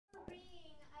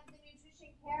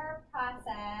care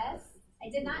process I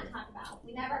did not talk about.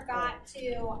 We never got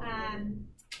to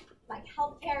like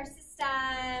healthcare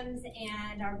systems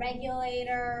and our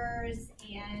regulators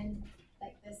and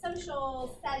like the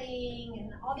social setting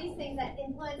and all these things that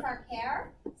influence our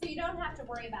care. So you don't have to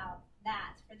worry about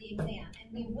that for the exam.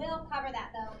 And we will cover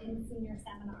that though in senior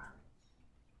seminar.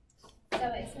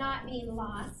 So it's not being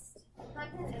lost.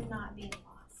 Content is not being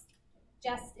lost.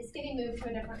 Just it's getting moved to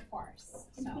a different course.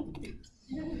 So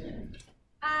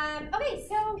okay,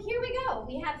 so here we go.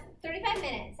 We have 35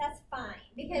 minutes. That's fine.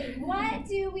 Because what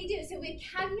do we do? So we've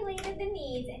calculated the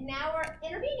needs, and now we're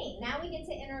intervening. Now we get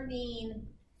to intervene.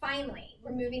 Finally,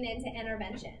 we're moving into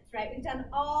interventions, right? We've done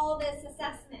all this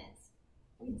assessment.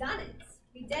 We've done it.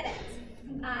 We did it.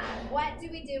 What do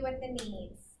we do with the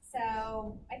needs?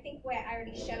 So I think I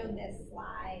already showed this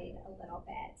slide a little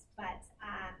bit, but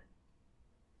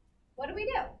what do we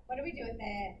do? What do we do with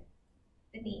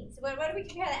the needs? What do we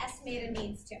compare the estimated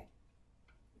needs to?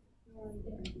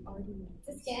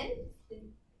 To skin?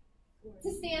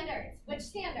 To standards. Which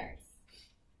standards?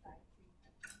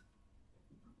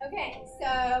 Okay,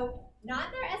 so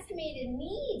not their estimated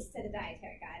needs to the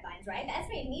dietary guidelines, right? The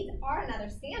estimated needs are another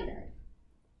standard.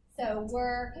 So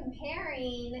we're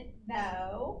comparing,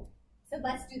 though, so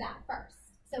let's do that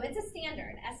first. So it's a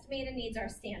standard. Estimated needs are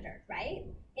standard, right?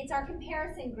 It's our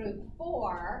comparison group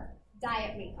for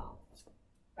diet recall,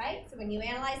 right? So when you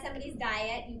analyze somebody's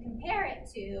diet, you compare it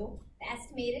to the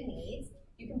estimated needs.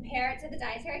 You compare it to the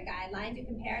dietary guidelines. You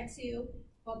compare it to,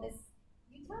 well, this,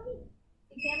 you tell me,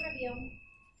 exam review.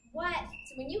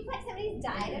 So when you put somebody's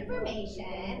diet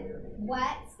information,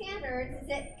 what standards is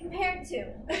it compared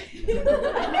to?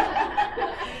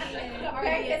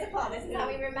 Very physical. This is how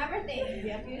we remember things.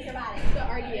 You have to use your body. The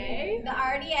RDA. The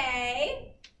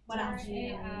RDA. What else?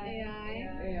 AI.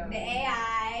 The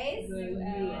AIs. The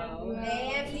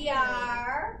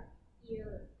AMDR.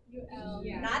 UL.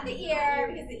 Not the ear,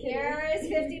 because the ear is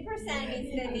 50%, means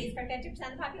the needs for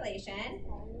 50% of the population.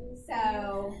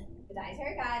 So the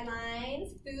dietary guidelines,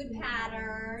 food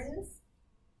patterns.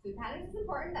 Food patterns is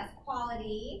important, that's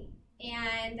quality.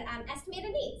 And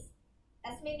estimated needs,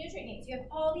 estimated nutrient needs. You have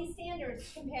all these standards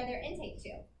to compare their intake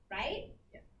to, right?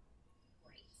 Yeah.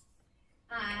 Great.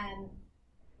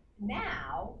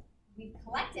 Now, we've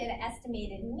collected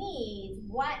estimated needs.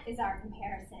 What is our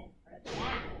comparison for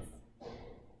that?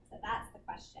 So that's the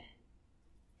question.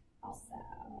 Also.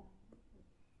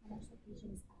 How much the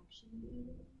patient's actually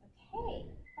eating? Okay,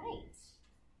 right.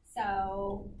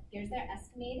 So here's their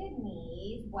estimated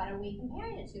needs. What are we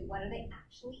comparing it to? What are they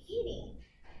actually eating?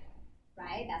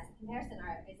 Right? That's the comparison.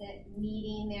 Is it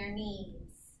meeting their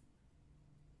needs?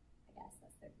 I guess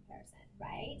that's their comparison,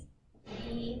 right?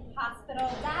 The hospital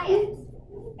diet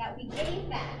that we gave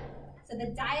them. So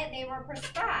the diet they were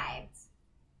prescribed,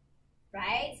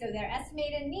 right? So their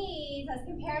estimated needs as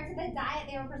compared to the diet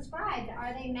they were prescribed,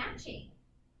 are they matching?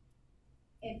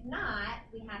 If not,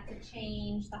 we have to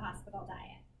change the hospital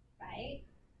diet, right?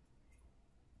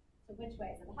 So which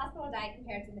way? So the hospital diet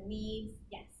compared to the needs,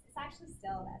 yes, it's actually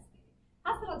still the estimated.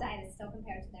 Hospital diet is still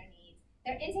compared to their needs.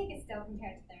 Their intake is still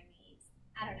compared to their needs.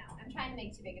 I don't know. I'm trying to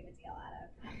make too big of a deal out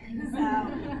of nothing. So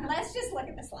let's just look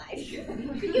at the slide. You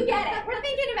get it. We're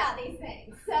thinking about these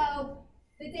things. So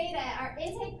the data, our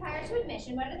intake prior to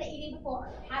admission, what are they eating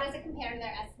before? How does it compare to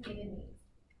their estimated needs?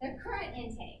 Their current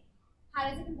intake, how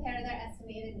does it compare to their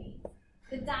estimated needs?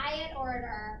 The diet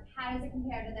order, how does it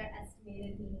compare to their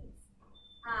estimated needs?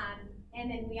 And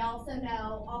then we also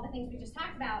know all the things we just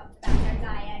talked about their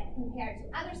diet compared to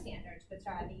other standards, which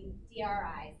are the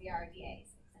DRIs, the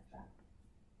RDAs, etc.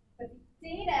 But the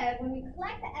data, when we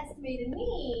collect the estimated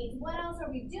needs, what else are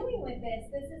we doing with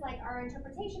this? This is like our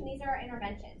interpretation. These are our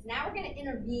interventions. Now we're going to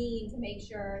intervene to make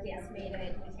sure the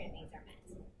estimated nutrient needs are met,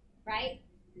 right?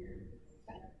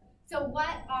 So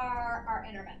what are our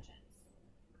interventions?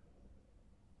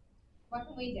 What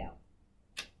can we do?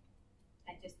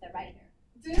 They're right here.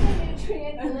 Food and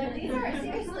nutrient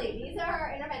delivery. These are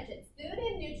our interventions. Food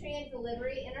and nutrient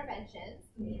delivery interventions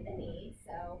to meet the needs.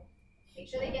 So make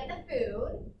sure they get the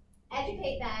food,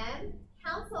 educate them,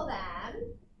 counsel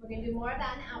them. We're going to do more of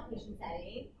that in the outpatient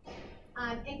setting.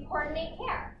 And coordinate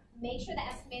care. Make sure the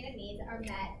estimated needs are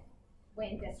met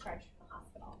when discharged from the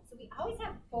hospital. So we always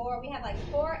have four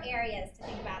areas to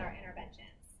think about our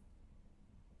interventions.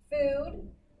 Food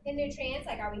and nutrients,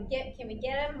 like can we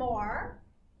get them more?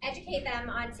 Educate them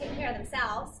on taking care of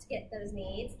themselves to get those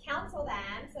needs. Counsel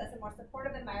them, so that's a more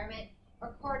supportive environment.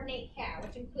 Or coordinate care,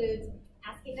 which includes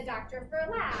asking the doctor for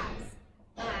labs,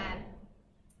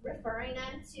 referring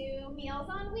them to Meals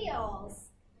on Wheels,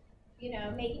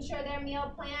 making sure their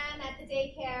meal plan at the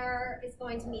daycare is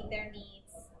going to meet their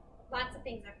needs. Lots of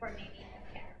things are coordinating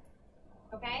with care.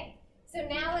 Okay? So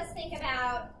now let's think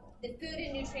about the food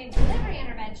and nutrient delivery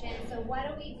intervention. So what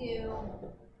do we do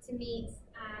to meet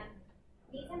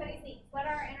somebody's needs? What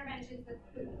are our interventions with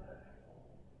food?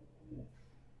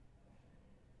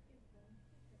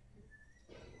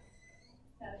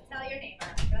 So tell your neighbor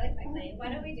really quickly,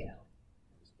 what do we do?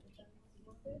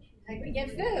 Like we get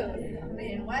food. I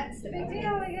mean, what's the big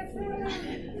deal? We get food.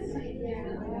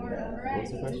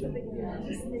 What's the question?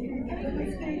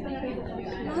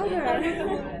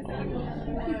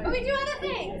 But we do other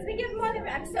things. We give more than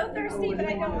I'm so thirsty, but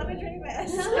I don't want to drink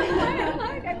this.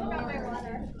 I forgot my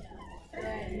water.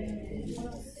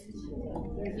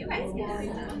 You guys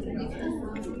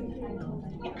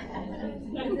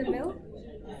Is it milk?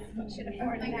 should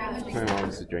afford it. My mom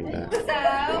used to drink that. So this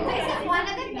is one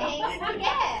of the things we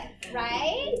give,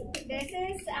 right? This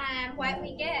is what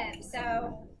we give. So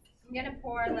I'm gonna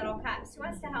pour little cups. Who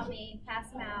wants to help me pass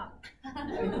them out?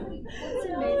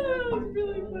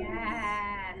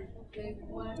 Yeah.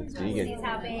 He's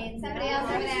helping. Somebody else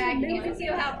over there. I can use a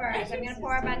few helpers. I'm gonna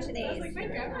pour a bunch of these.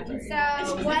 So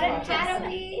how do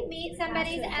we meet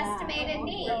somebody's estimated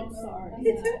needs?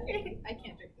 I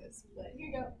can't drink this, but here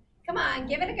you go. Come on,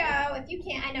 give it a go. If you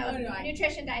can't, I know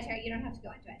nutrition, dietary, you don't have to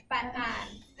go into it. But,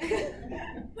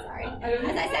 sorry.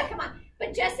 As I said, come on.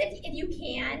 But just if you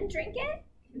can drink it,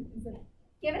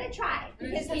 give it a try.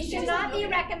 Because we should not be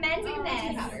recommending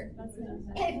this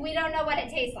if we don't know what it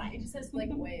tastes like. It just has like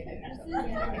way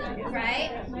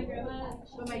Right?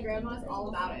 But my grandma's all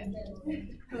about it.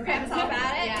 Grandma's all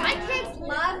about it? Yeah. My kids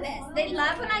love this. They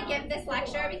love when I give this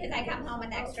lecture because I come home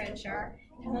with extra Ensure.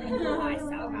 Oh, it's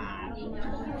so good.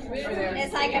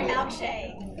 It's like a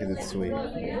milkshake. Because it's sweet.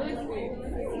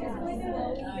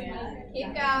 Keep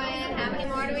going. How many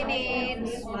more do we need?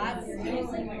 Lots.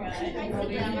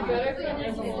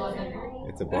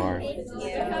 It's a bar. Need some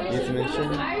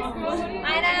insurance? I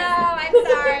know. I'm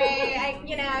sorry.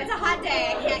 It's a hot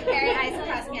day. I can't carry ice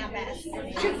across campus.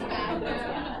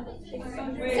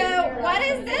 So, what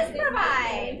does this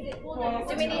provide?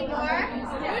 Do we need more?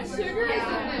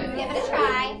 Give it a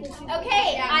try. Okay,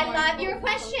 I love your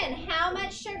question. How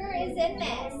much sugar is in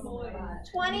this?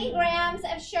 20 grams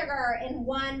of sugar in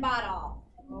one bottle.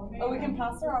 Oh, we can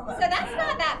pass her on that. So that's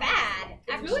not that bad,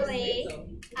 actually.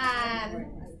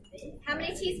 How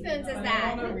many teaspoons is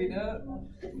that? Want to read it?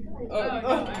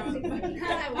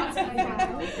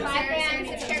 5 grams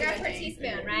of sugar per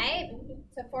teaspoon, right?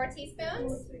 So 4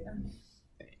 teaspoons. Is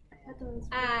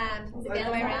it the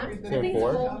other way around? So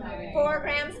 4? 4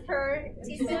 grams per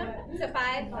teaspoon. So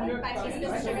 5 teaspoons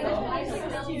of sugar. I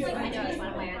know it's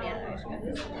one way or the other.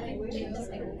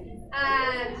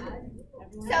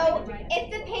 So if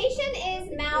the patient is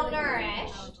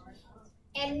malnourished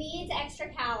and needs extra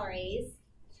calories,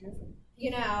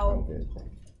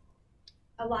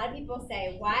 a lot of people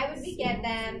say, why would we give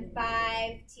them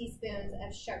 5 teaspoons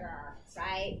of sugar,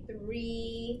 right?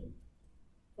 3,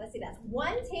 let's see, that's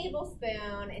 1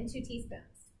 tablespoon and 2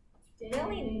 teaspoons.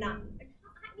 Really not.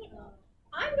 I mean,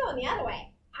 I'm going the other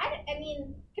way. I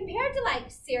mean, compared to like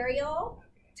cereal,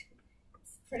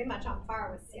 it's pretty much on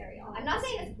par with cereal. I'm not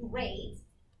saying it's great,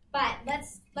 but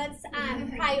let's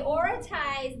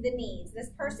prioritize the needs. This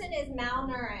person is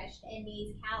malnourished and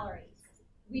needs calories.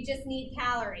 We just need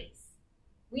calories.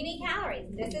 We need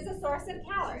calories. This is a source of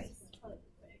calories.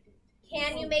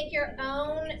 Can you make your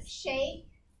own shake?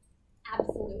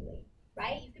 Absolutely,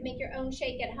 right? You can make your own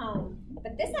shake at home.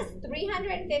 But this has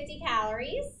 350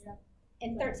 calories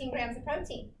and 13 grams of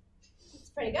protein. It's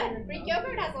pretty good. Greek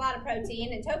yogurt has a lot of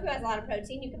protein and tofu has a lot of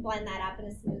protein. You can blend that up in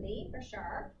a smoothie for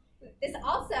sure. This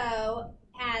also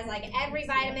has like every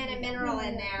vitamin and mineral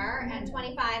in there at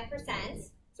 25%.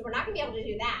 So we're not going to be able to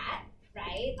do that,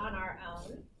 right, on our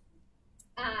own.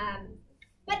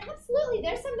 But absolutely,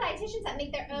 there's some dietitians that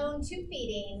make their own tube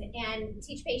feeding and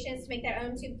teach patients to make their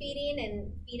own tube feeding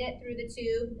and feed it through the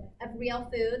tube of real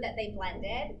food that they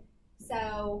blended.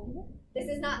 So this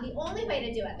is not the only way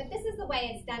to do it, but this is the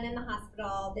way it's done in the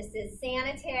hospital. This is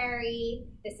sanitary.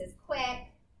 This is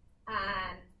quick.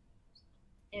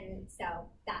 And so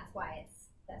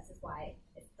this is why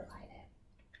it's provided.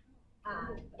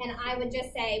 And I would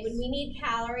just say, when we need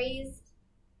calories,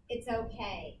 it's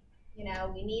okay. We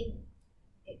need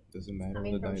it Doesn't matter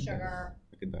coming what the from diet sugar.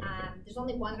 Like a diet There's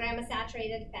only 1 gram of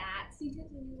saturated fat.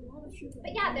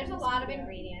 But yeah, there's a lot of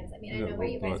ingredients. I mean, I know where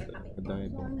you guys are coming a from.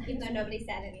 diet bar. Even though nobody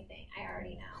said anything, I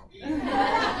already know. I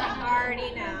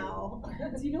already know.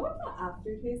 Do you know where the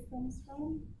aftertaste comes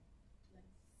from?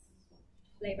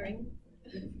 Flavoring.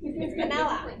 It's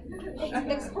vanilla.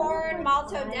 It's the corn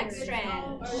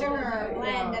maltodextrin, sugar,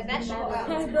 blend of vegetable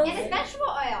oils. And it's vegetable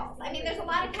oils. I mean, there's a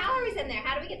lot of calories in there.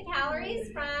 How do we get the calories?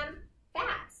 From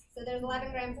fats. So So there's 11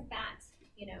 grams of fat,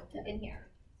 you know, in here.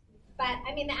 But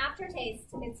I mean, the aftertaste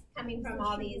is coming from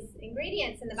all these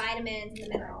ingredients and the vitamins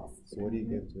and the minerals. So what do you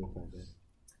give to a diabetic?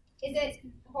 Is it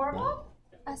horrible?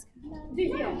 Yeah. It's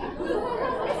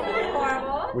not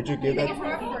horrible. Would you give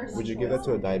that? Would you give that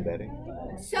to a diabetic?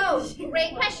 So,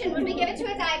 great question. When we give it to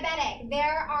a diabetic,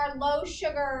 there are low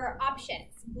sugar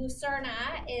options.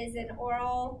 Glucerna is an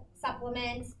oral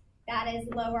supplement that is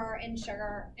lower in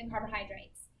sugar and carbohydrates.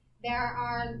 There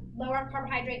are lower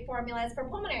carbohydrate formulas for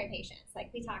pulmonary patients,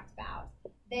 like we talked about.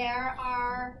 There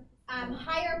are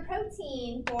higher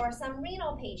protein for some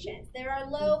renal patients. There are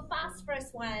low phosphorus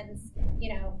ones,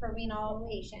 you know, for renal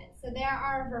patients. So there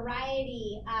are a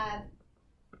variety of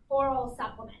oral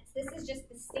supplements. This is just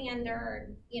the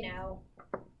standard, you know,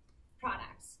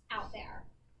 products out there.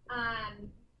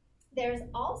 There's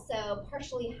also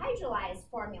partially hydrolyzed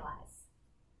formulas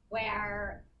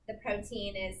where the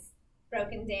protein is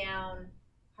broken down,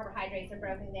 carbohydrates are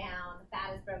broken down, the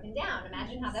fat is broken down.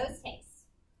 Imagine how those taste.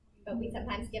 But we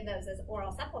sometimes give those as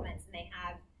oral supplements, and they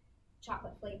have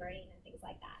chocolate flavoring and things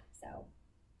like that. So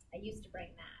I used to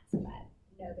bring that, but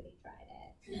nobody tried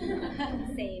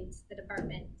it. Saved the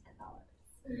department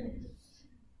 $10.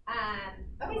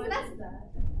 Okay, so that's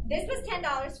this was $10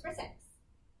 for 6.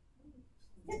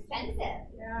 It's expensive.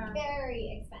 Yeah.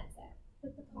 Very expensive.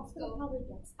 But the Costco probably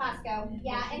gets Costco,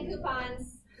 yeah, and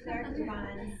coupons. There are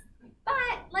coupons.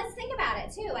 But let's think about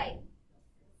it too. Like,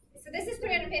 so this is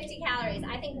 350 calories.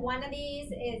 I think one of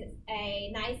these is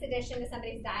a nice addition to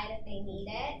somebody's diet if they need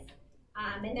it.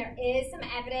 And there is some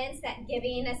evidence that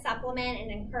giving a supplement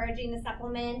and encouraging the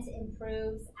supplement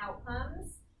improves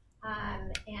outcomes.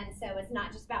 And so it's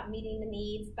not just about meeting the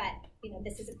needs, but you know,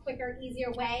 this is a quicker,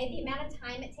 easier way. The amount of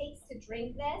time it takes to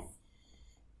drink this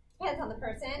depends on the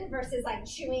person versus like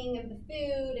chewing of the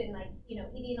food and like, you know,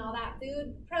 eating all that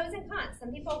food. Pros and cons.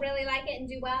 Some people really like it and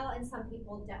do well, and some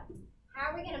people don't. How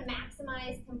are we going to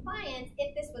maximize compliance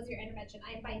if this was your intervention?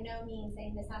 I'm by no means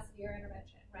saying this has to be your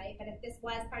intervention, right? But if this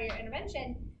was part of your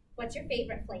intervention, what's your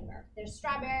favorite flavor? There's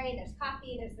strawberry, there's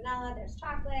coffee, there's vanilla, there's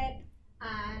chocolate.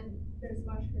 There's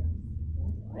mushrooms.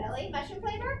 Really? Mushroom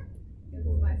flavor? This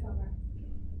is my summer.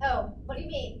 Oh, what do you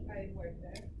mean? I worked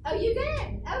there. Oh, you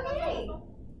did? Okay.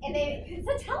 And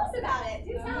so tell us about it.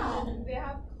 Do tell. They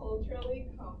have culturally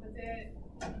competent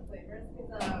flavors.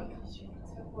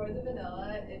 For the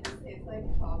vanilla, it just tastes like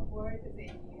chalkboard because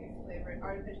they use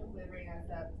artificial flavoring as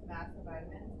to mask the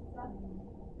vitamins and stuff.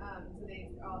 So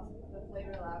the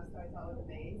flavor lab starts out with a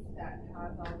base that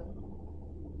has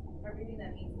everything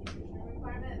that meets the nutrition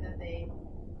requirement, and then they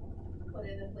put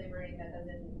in the flavoring that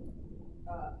doesn't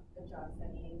adjust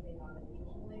anything on the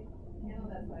nutritionally. You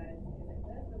know, that's why it's like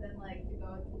this. But then, like, to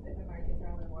go to different markets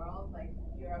around the world, like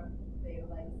Europe, they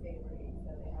like savory,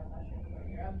 so they have mushrooms for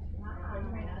Europe. Wow. For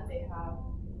China, they have.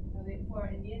 For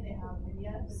India, they have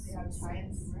chai and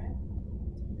turmeric.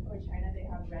 For China, they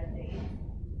have red dates.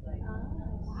 Like,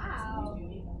 Wow.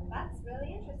 That's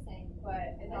really interesting.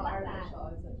 But it's I all love that.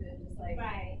 artificial. It's just like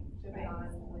Right. chip it on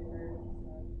flavor.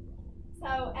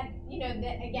 So, you know,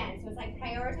 again, so it's like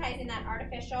prioritizing that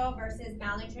artificial versus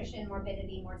malnutrition,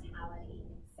 morbidity, mortality.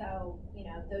 So, you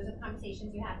know, those are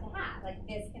conversations you have to have. Like,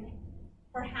 this can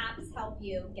perhaps help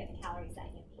you get the calories that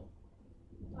you need.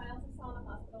 I also saw in the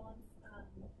hospital once,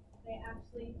 they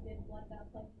actually did blood bath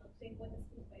like milkshake with a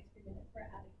scoop of ice cream in it for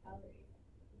added calories.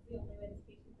 It's the only way this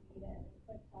patient can eat it. It's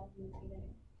like 12 minutes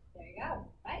eating. There you go.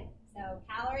 Right. So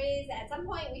calories, at some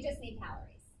point we just need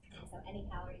calories. So any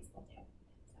calories will do.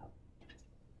 So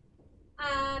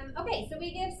okay, so we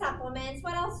give supplements.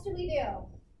 What else do we do?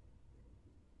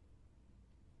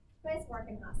 You guys work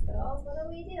in hospitals. What do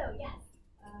we do? Yes.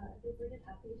 If we're an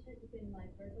outpatient, you can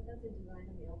like work with us to design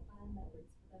a meal plan that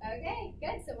works for them. Okay,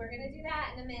 good. So we're going to do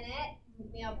that in a minute.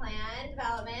 Meal plan,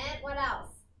 development. What else?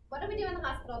 What do we do in the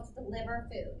hospital to deliver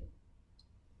food?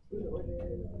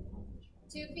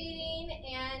 Tube feeding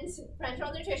and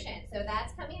parenteral nutrition. So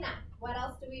that's coming up. What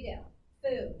else do we do?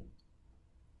 Food.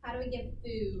 How do we give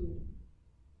food?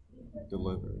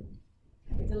 Delivery.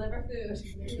 We deliver food.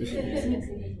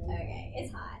 Okay,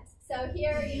 it's hot. So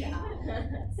here you go.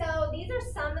 So these are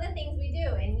some of the things we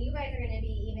do, and you guys are going to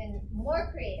be even more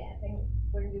creative, and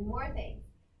we're going to do more things.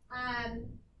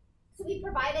 So we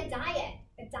provide a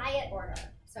diet order.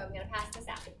 So I'm going to pass this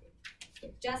out.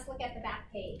 Just look at the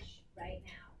back page right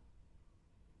now.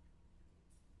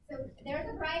 So there's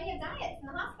a variety of diets in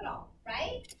the hospital,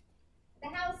 right? The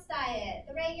house diet,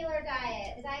 the regular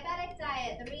diet, the diabetic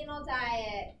diet, the renal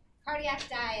diet, cardiac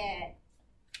diet,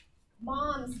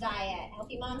 mom's diet,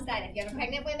 healthy mom's diet. If you have a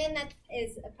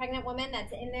pregnant woman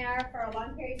that's in there for a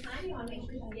long period of time, you want to make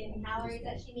sure she's getting the calories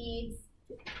that she needs.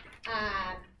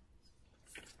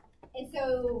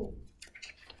 so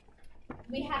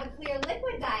we have a clear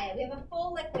liquid diet. We have a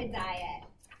full liquid diet.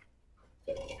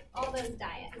 All those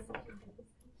diets.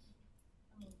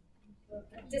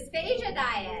 Dysphagia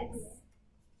diets,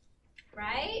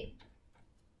 right?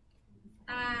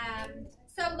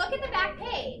 So look at the back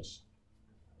page.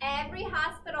 Every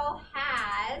hospital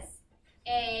has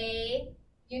a,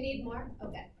 you need more?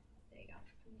 Okay, there you go.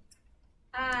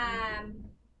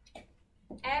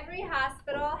 Every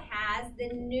hospital has the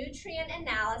nutrient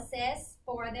analysis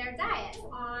for their diet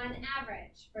on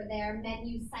average, for their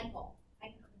menu cycle. I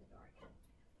can open the door again.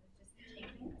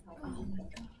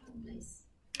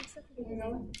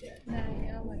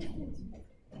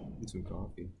 And some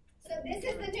coffee. So this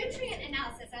is the nutrient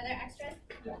analysis. Are there extras?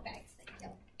 Thanks. Thank you.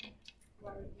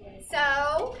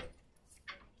 So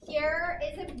here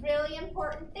is a really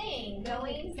important thing.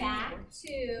 Going back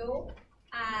to,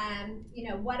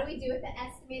 what do we do with the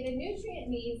estimated nutrient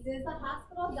needs? Does the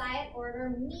hospital diet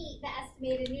order meet the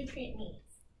estimated nutrient needs?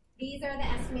 These are the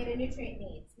estimated nutrient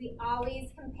needs. We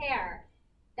always compare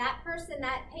that person,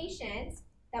 that patient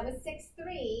that was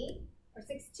 6'3", or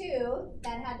 6'2",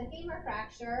 that had the femur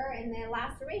fracture and the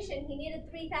laceration, he needed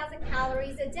 3,000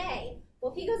 calories a day.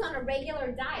 Well, if he goes on a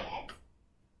regular diet,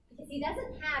 because he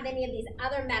doesn't have any of these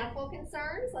other medical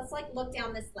concerns, let's look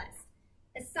down this list.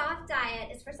 A soft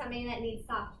diet is for somebody that needs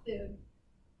soft food.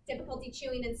 Difficulty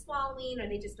chewing and swallowing, or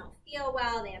they just don't feel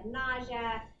well, they have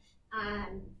nausea,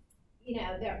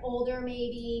 they're older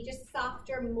maybe, just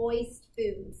softer, moist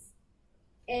foods.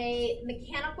 A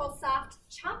mechanical soft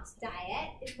chopped diet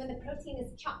is when the protein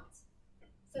is chopped.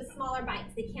 So smaller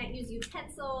bites. They can't use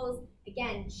utensils.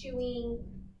 Again, chewing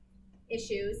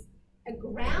issues. A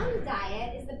ground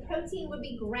diet is the protein would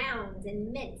be ground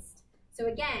and minced. So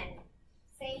again,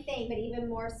 same thing, but even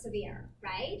more severe,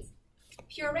 right?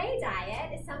 Puree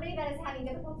diet is somebody that is having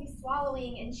difficulty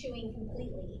swallowing and chewing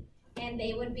completely. And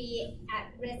they would be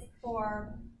at risk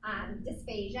for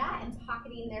dysphagia and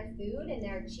pocketing their food in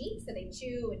their cheeks, so they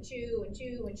chew and chew and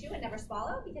chew and chew and never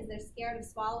swallow because they're scared of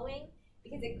swallowing,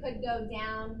 because it could go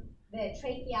down the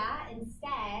trachea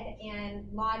instead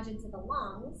and lodge into the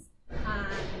lungs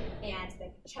and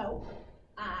they could choke,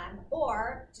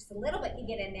 or just a little bit can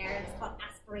get in there. It's called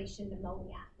aspiration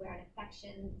pneumonia, where an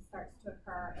infection starts to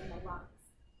occur in the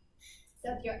lungs.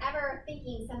 So if you're ever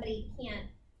thinking somebody can't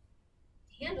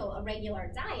handle a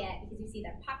regular diet because you see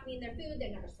they're pocketing their food, they're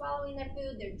never swallowing their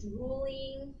food, they're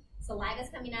drooling,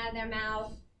 saliva's coming out of their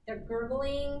mouth, they're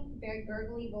gurgling, very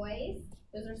gurgly voice.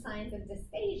 Those are signs of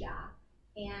dysphagia.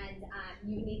 And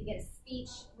you need to get a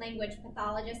speech language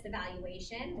pathologist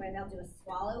evaluation where they'll do a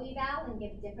swallow eval and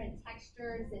give different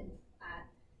textures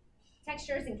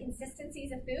and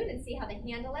consistencies of food and see how they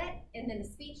handle it. And then the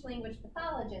speech language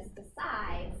pathologist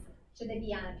decides should they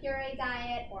be on a puree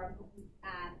diet or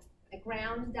a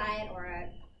ground diet, or a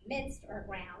minced or a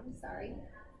ground,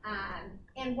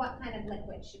 and what kind of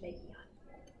liquid should they be on.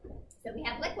 So we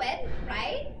have liquid,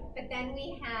 right? But then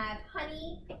we have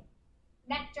honey,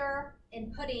 nectar,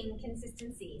 and pudding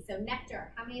consistency. So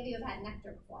nectar, how many of you have had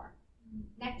nectar before?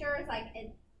 Nectar is like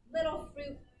a little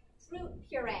fruit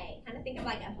puree. Kind of think of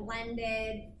like a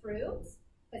blended fruit,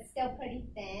 but still pretty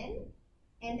thin.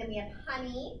 And then we have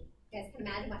honey. You guys can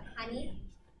imagine what honey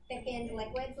thickened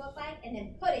liquids look like, and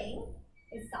then pudding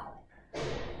is solid.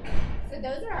 So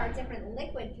those are our different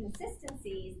liquid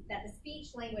consistencies that the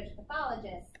speech language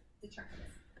pathologist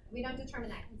determines. We don't determine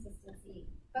that consistency,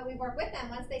 but we work with them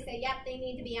once they say, yep, they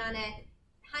need to be on a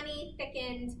honey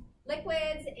thickened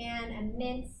liquids and a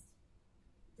minced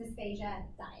dysphagia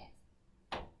diet.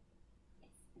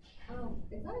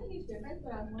 It's not a huge difference,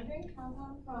 but I'm wondering how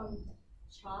come from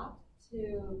chopped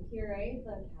to puree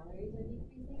the calories are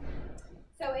decreasing?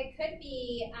 So it could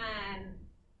be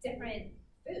different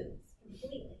foods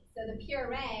completely. So the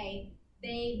puree,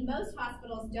 most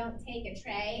hospitals don't take a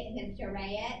tray and then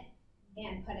puree it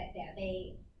and put it there.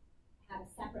 They have a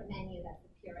separate menu that's the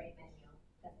puree menu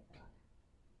that they put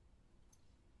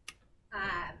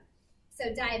on. So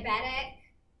diabetic,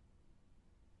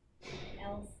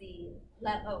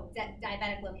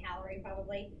 diabetic low calorie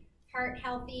probably. Heart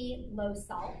healthy, low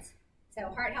salt. So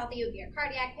heart healthy would be your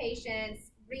cardiac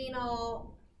patients,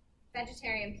 renal,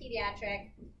 vegetarian,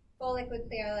 pediatric, full liquid,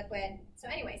 clear liquid. So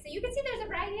anyway, so you can see there's a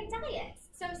variety of diets.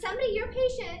 So your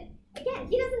patient, again,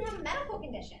 he doesn't have a medical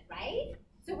condition, right?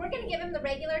 So we're going to give him the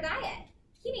regular diet.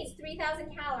 He needs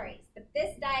 3,000 calories, but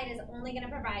this diet is only going to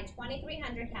provide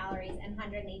 2,300 calories and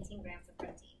 118 grams of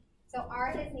protein. So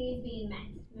are his needs being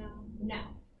met? No.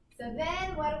 So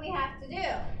then what do we have to do?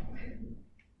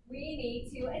 We need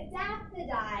to adapt the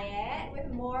diet with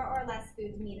more or less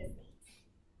food to meet his needs.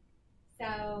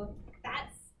 So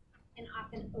that's an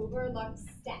often overlooked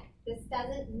step. This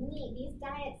doesn't meet, these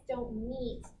diets don't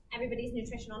meet everybody's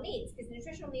nutritional needs because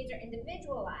nutritional needs are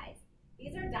individualized.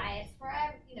 These are diets for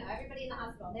everybody in the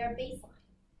hospital. They're a baseline.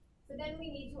 So then we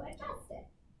need to adjust it.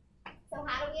 So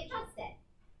how do we adjust it?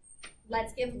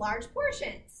 Let's give large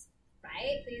portions,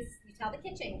 right? Please, you tell the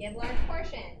kitchen, give large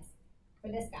portions for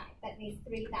this guy that needs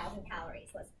 3,000 calories,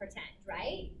 let's pretend,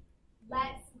 right?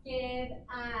 Let's give,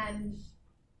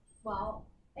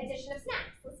 addition of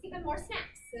snacks. Let's give him more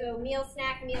snacks. So meal,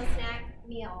 snack, meal, snack,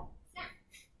 meal, snack,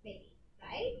 maybe,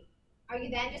 right? Are you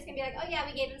then just gonna be like, oh yeah,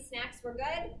 we gave him snacks, we're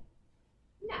good?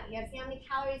 No, you have to see how many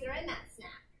calories are in that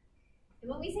snack.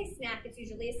 And when we say snack, it's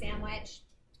usually a sandwich,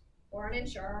 or an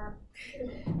Ensure,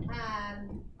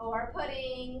 or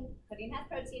pudding. Pudding has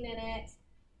protein in it,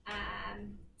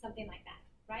 something like that,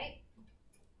 right?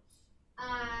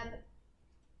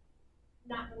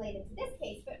 Not related to this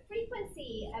case, but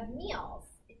frequency of meals.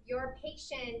 If your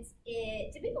patient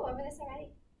is, did we go over this already?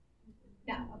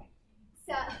 No, okay.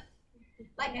 So,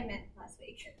 like I meant last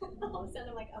week. All of a sudden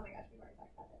I'm like, oh my gosh, we've already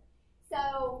talked about this.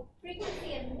 So,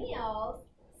 frequency of meals,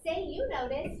 say you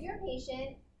notice your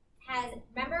patient has,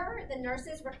 remember the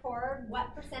nurses record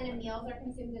what percent of meals are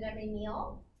consumed at every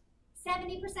meal?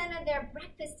 70% of their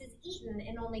breakfast is eaten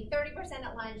and only 30%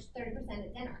 at lunch, 30%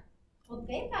 at dinner. Well,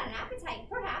 they've got an appetite,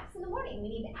 perhaps in the morning. We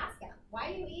need to ask them, why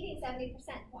are you eating 70%?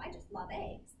 Well, I just love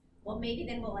eggs. Well, maybe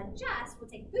then we'll adjust, we'll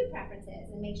take food preferences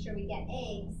and make sure we get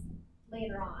eggs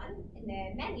later on in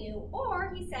the menu.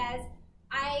 Or he says,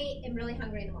 I am really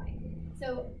hungry in the morning.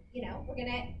 So, we're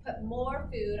gonna put more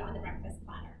food on the breakfast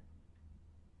platter,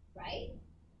 right?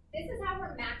 This is how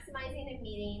we're maximizing and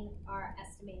meeting our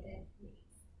estimated needs.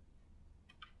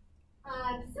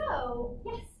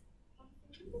 Yes?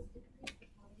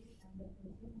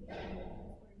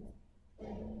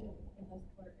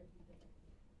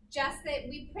 Just that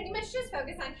we pretty much just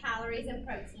focus on calories and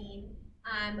protein.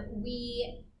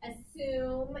 We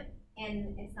assume,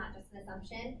 and it's not just an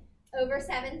assumption, over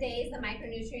 7 days the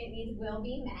micronutrient needs will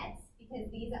be met because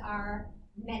these are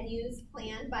menus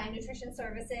planned by nutrition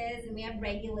services and we have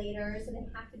regulators, so they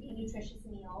have to be nutritious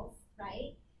meals,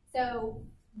 right? So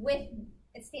with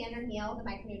a standard meal, the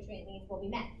micronutrient needs will be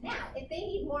met. Now, if they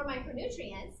need more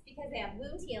micronutrients because they have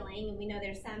wound healing and we know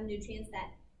there's some nutrients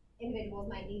that individuals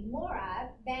might need more of,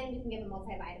 then we can give a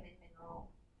multivitamin mineral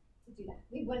to do that.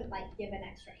 We wouldn't give an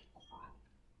extra ankle prod,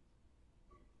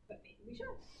 but maybe we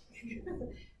should.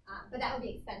 But that would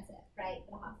be expensive, right,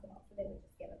 for the hospital, so they would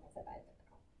just give a multivitamin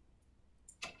mineral.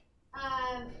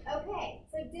 Okay,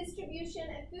 so distribution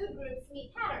of food groups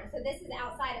meet patterns. So this is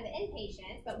outside of the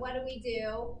inpatient, but what do we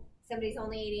do? Somebody's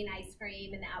only eating ice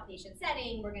cream in the outpatient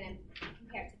setting. We're going to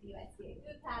compare it to the USDA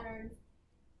food patterns.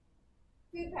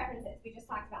 Food preferences, we just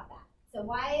talked about that. So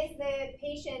why is the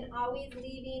patient always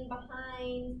leaving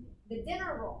behind the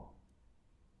dinner roll,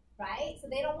 right? So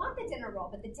they don't want the dinner roll,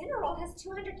 but the dinner roll has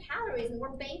 200 calories and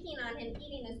we're banking on him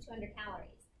eating those 200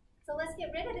 calories. So let's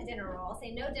get rid of the dinner roll,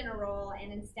 say no dinner roll,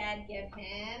 and instead give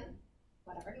him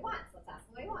whatever he wants. Let's ask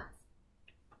him what he wants.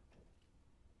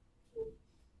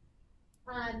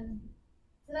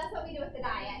 So that's what we do with the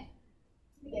diet.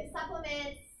 We give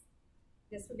supplements.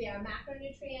 This would be our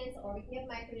macronutrients, or we can give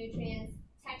micronutrients.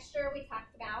 Texture we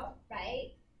talked about,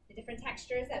 right? The different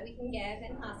textures that we can give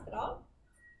in hospital.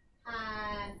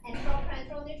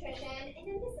 Enteral-parenteral nutrition. And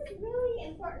then this is really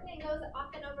important and goes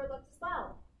often overlooked as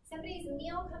well. Somebody's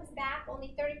meal comes back,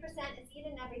 only 30% is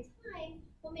eaten every time.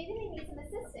 Well, maybe they need some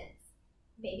assistance.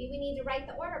 Maybe we need to write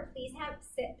the order. Please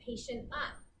sit patient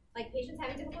up. Like patients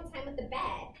having a difficult time with the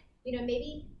bed.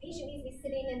 Maybe patient needs to be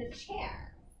sitting in a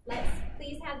chair. Let's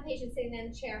please have the patient sitting in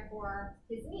a chair for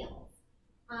his meals.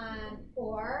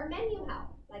 Or menu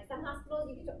help. Like some hospitals,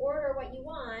 you get to order what you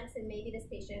want, and maybe this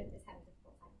patient is having a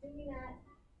difficult time doing that.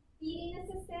 Feeding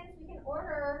assistance, we can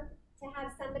order to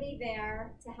have somebody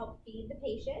there to help feed the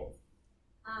patient.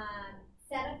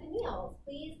 Set up the meals.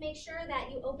 Please make sure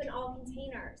that you open all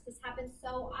containers. This happens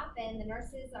so often. The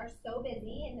nurses are so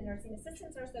busy and the nursing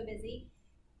assistants are so busy.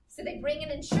 So they bring an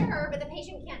Ensure, but the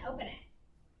patient can't open it.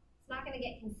 It's not going to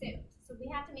get consumed. So we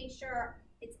have to make sure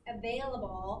it's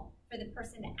available for the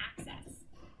person to access.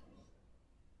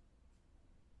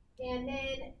 And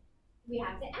then we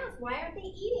have to ask, why aren't they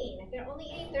eating? If they're only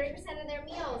eating 30% of their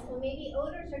meals, well, maybe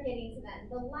odors are getting to them,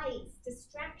 the lights,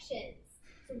 distractions.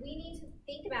 So we need to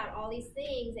think about all these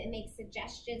things and make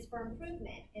suggestions for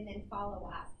improvement and then follow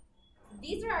up.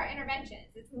 These are our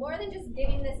interventions. It's more than just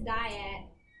giving this diet.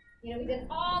 We did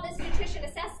all this nutrition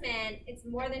assessment. It's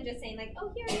more than just saying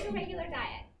oh, here's a regular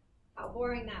diet. How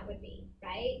boring that would be,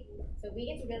 right? So we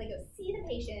get to really go see the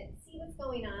patient, see what's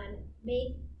going on,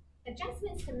 make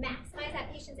adjustments to maximize that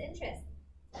patient's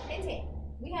intake.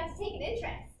 We have to take an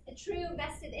interest. a true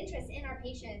vested interest in our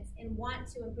patients and want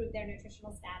to improve their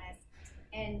nutritional status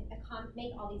and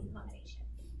make all these accommodations.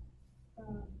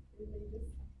 Do they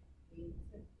just eat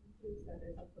certain foods that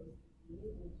they're supposed to eat?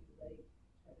 Would you like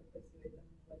try to persuade them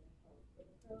with like a healthful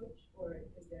approach, or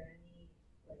is there any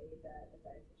way that a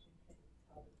dietitian can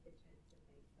tell the kitchen to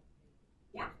make something?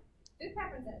 Yeah, food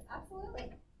preferences,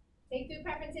 absolutely. Take food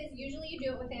preferences. Usually you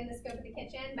do it within the scope of the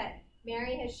kitchen, but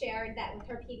Mary has shared that with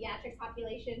her pediatric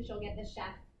population, she'll get the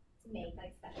chef to make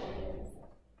like special meals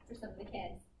for some of the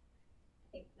kids.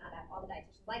 I think not all the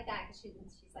dietitians like that because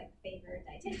she's like the favorite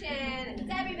dietitian and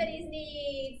it's everybody's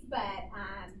needs. But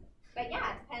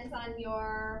yeah, it depends on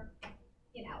your,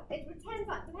 it depends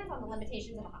on the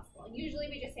limitations of a hospital. Usually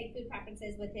we just take food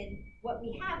preferences within what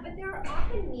we have, but there are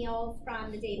often meals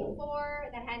from the day before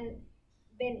that hadn't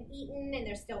been eaten and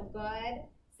they're still good.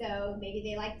 So maybe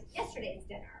they liked yesterday's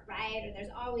dinner, right? Or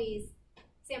there's always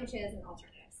sandwiches and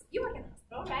alternatives. You work in a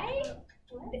hospital, right?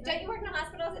 What? Don't you work in a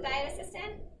hospital as a diet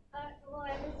assistant? Well,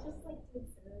 I was just like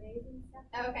doing surveys and stuff.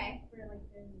 Okay. For like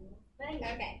their meals.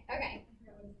 Okay.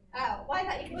 Oh, well, I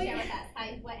thought you could share with us how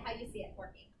you see it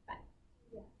working. But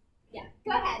yeah.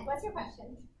 Go ahead. What's your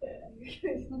question?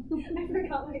 I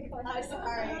forgot my question. Oh,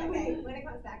 sorry. Okay. When it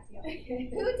comes back to you.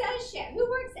 Who does share? Who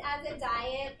works as a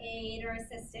diet aide or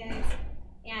assistant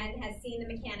and has seen the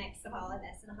mechanics of all of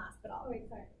this in a hospital? Oh, wait,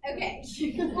 sorry. Okay.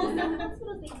 Well, some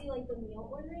hospitals, they do like the meal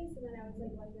ordering, so then I was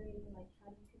like wondering like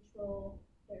how do you control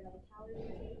their like calorie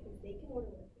intake, because they can order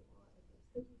what they want, like there's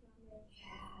cookies on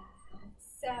there.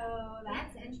 So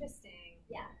that's interesting.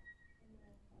 Yeah.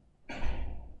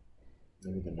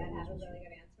 Maybe the I have a numbers. really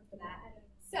good answer for that.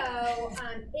 So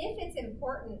if it's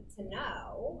important to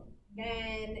know,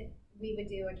 then we would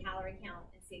do a calorie count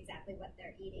and see exactly what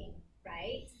they're eating,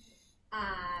 right?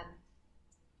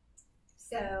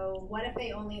 So what if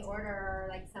they only order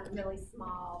like some really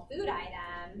small food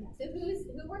item? So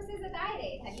who works as a diet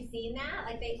aide? Have you seen that?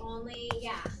 Like they only,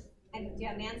 And do you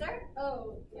have an answer?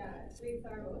 Oh, yeah. Wait,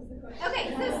 sorry, what was the question?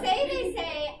 Okay, so they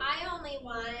say, I only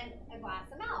want a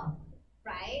glass of milk,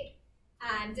 right?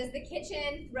 Does the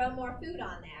kitchen throw more food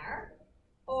on there?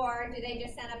 Or do they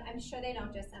just send up, I'm sure they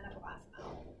don't just send up a glass of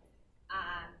milk.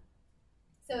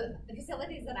 So the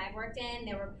facilities that I've worked in,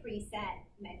 there were preset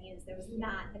menus. There was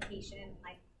not the patient,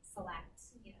 like, select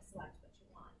what you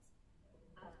want.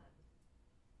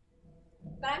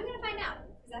 But I'm going to find out,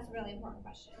 because that's a really important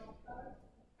question.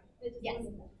 Yes.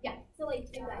 Yeah. So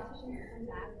like, do dietitians come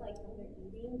back like when they're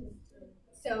eating just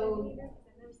to? So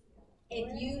if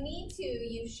you need to,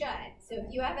 you should. So if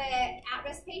you have an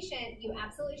at-risk patient, you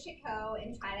absolutely should go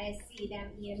and try to see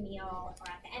them eat a meal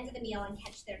or at the end of the meal and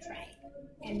catch their tray.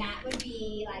 And that would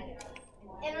be like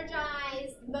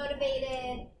energized,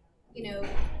 motivated,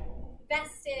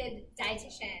 vested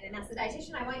dietitian. And that's the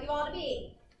dietitian I want you all to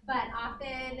be. But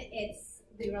often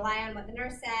we rely on what the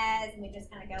nurse says and we just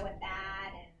kind of go with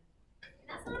that. And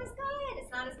that's not as good.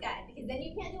 It's not as good because then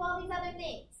you can't do all these other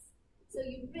things. So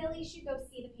you really should go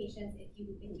see the patients if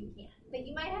you can. But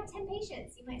you might have 10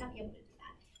 patients. You might not be able to do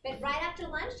that. But right after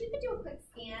lunch, you could do a quick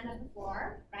scan of the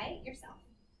floor, right, yourself.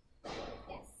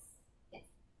 Yes. Yes.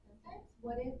 Okay.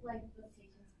 What if like the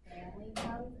patient's family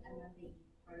comes and then they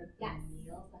eat part of the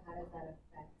meal? So how does that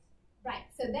affect? Right.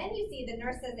 So then you see the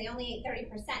nurse says they only ate 30%.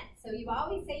 So you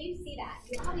always say you see that.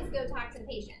 You always go talk to the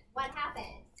patient. What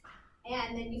happened?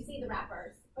 And then you see the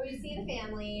wrappers. Or you see the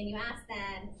family and you ask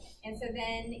them, and so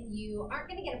then you aren't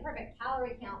going to get a perfect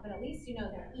calorie count, but at least you know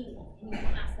they're eating, and you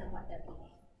can ask them what they're eating.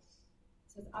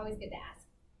 So it's always good to ask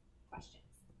questions.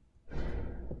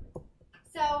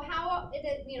 So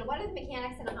what are the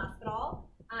mechanics in a hospital?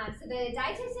 So the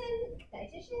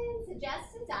dietitian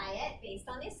suggests a diet based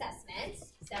on the assessment.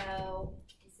 So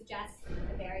we suggest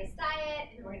a various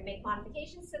diet, and we're going to make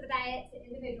modifications to the diet to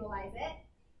individualize it.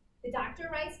 The doctor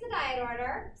writes the diet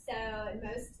order. So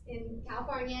in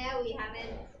California, we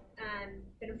haven't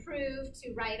been approved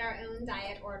to write our own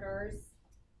diet orders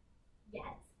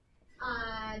yet.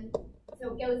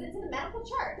 So it goes into the medical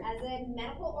chart as a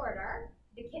medical order.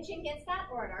 The kitchen gets that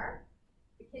order.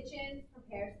 The kitchen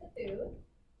prepares the food.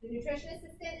 The nutrition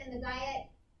assistant and the diet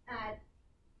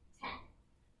tech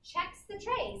checks the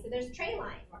trays. So there's a tray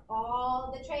line where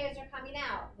all the trays are coming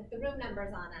out with the room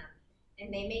numbers on them.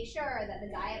 And they make sure that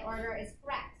the diet order is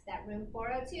correct, that room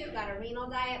 402 got a renal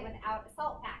diet without a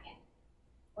salt packet,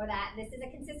 or that this is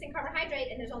a consistent carbohydrate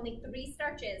and there's only 3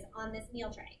 starches on this meal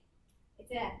tray.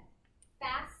 It's a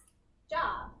fast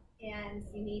job, and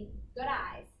you need good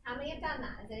eyes. How many have done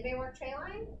that? Has anybody worked tray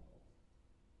line?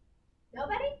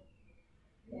 Nobody?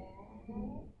 Yeah.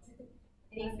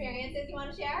 Any experiences you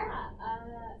want to share?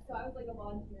 So I was like a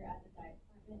volunteer at the diet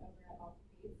department over at Alta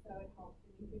Feed, so it helped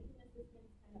the nutrition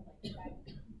assistants kind of check,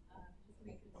 just to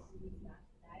make sure the foods match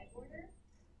the diet order.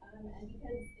 And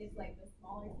because it's like the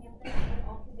smaller campus with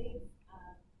Alta-Base,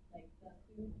 like the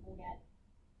food will get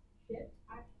shipped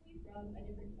actually from a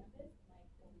different campus. Like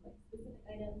there'll be like specific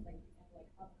items, like for example, like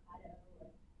avocado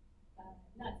or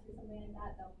nuts or something like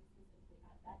that. They'll be specifically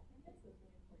at that campus. So it's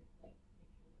really important to like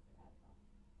make sure that they're at home.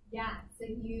 Yeah, so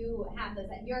you have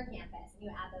those at your campus and you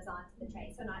add those onto the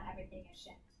tray, so not everything is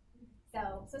shipped.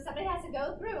 So somebody has to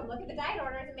go through and look at the diet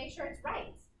orders and make sure it's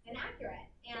right and accurate.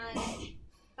 And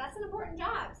that's an important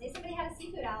job. Say somebody had a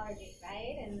seafood allergy,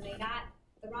 right? And they got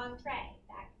the wrong tray.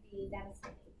 That could be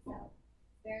devastating. So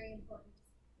very important.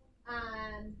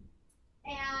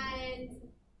 And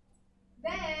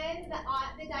then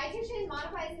the dietitian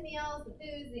modifies the meals, the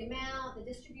foods, the amount, the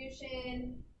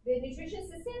distribution. The nutrition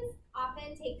assistants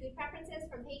often take food preferences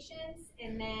from patients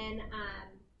and then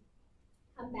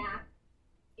come back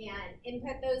and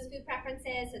input those food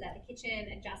preferences so that the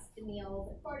kitchen adjusts the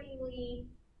meals accordingly.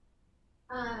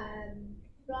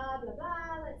 Blah, blah,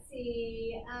 blah. Let's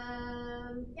see.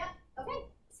 Yep. Okay.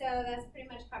 So that's pretty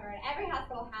much covered. Every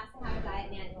hospital has to have a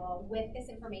diet manual with this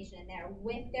information in there,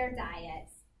 with their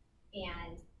diets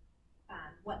and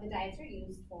what the diets are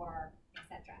used for,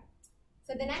 etc.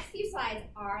 So the next few slides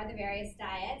are the various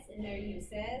diets and their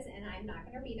uses, and I'm not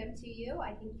going to read them to you.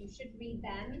 I think you should read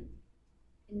them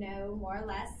and know more or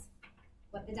less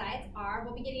what the diets are.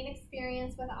 We'll be getting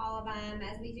experience with all of them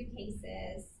as we do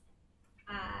cases.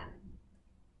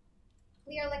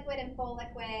 Clear liquid and full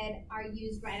liquid are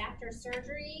used right after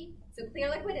surgery. So clear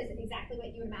liquid is exactly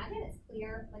what you would imagine. It's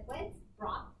clear liquids,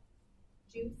 broth,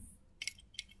 juice.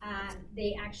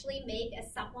 They actually make a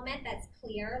supplement that's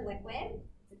clear liquid.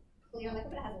 Clear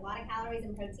liquid has a lot of calories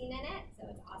and protein in it, so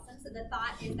it's awesome. So the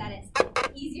thought is that it's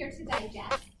easier to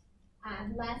digest,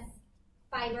 less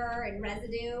fiber and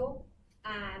residue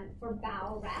for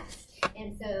bowel rest.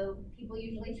 And so people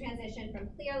usually transition from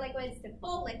clear liquids to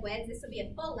full liquids. This would be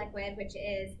a full liquid, which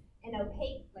is an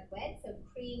opaque liquid. So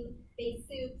cream-based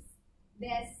soups,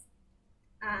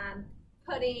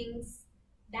 puddings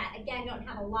that, again, don't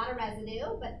have a lot of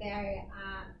residue, but they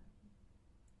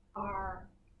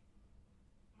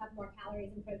have more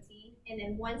calories and protein. And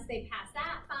then once they pass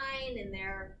that fine and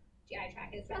their GI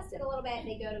tract is rested a little bit,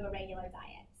 they go to a regular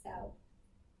diet. So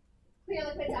clear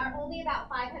liquids are only about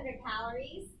 500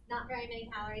 calories, not very many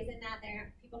calories in that.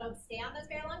 People don't stay on those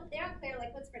very long. If they're on clear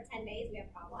liquids for 10 days, we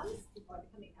have problems. People are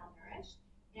becoming malnourished.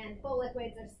 And full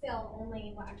liquids are still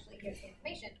only, well, actually, here's the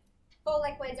information. Full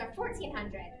liquids are 1,400.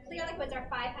 Clear liquids are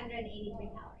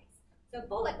 583 calories. So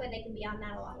full liquid, they can be on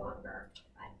that a lot longer.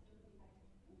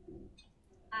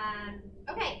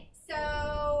 Okay, so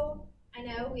I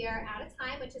know we are out of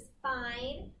time, which is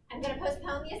fine. I'm going to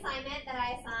postpone the assignment that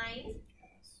I assigned.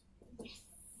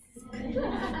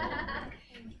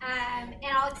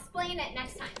 And I'll explain it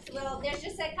next time. So there's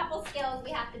just a couple skills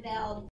we have to build.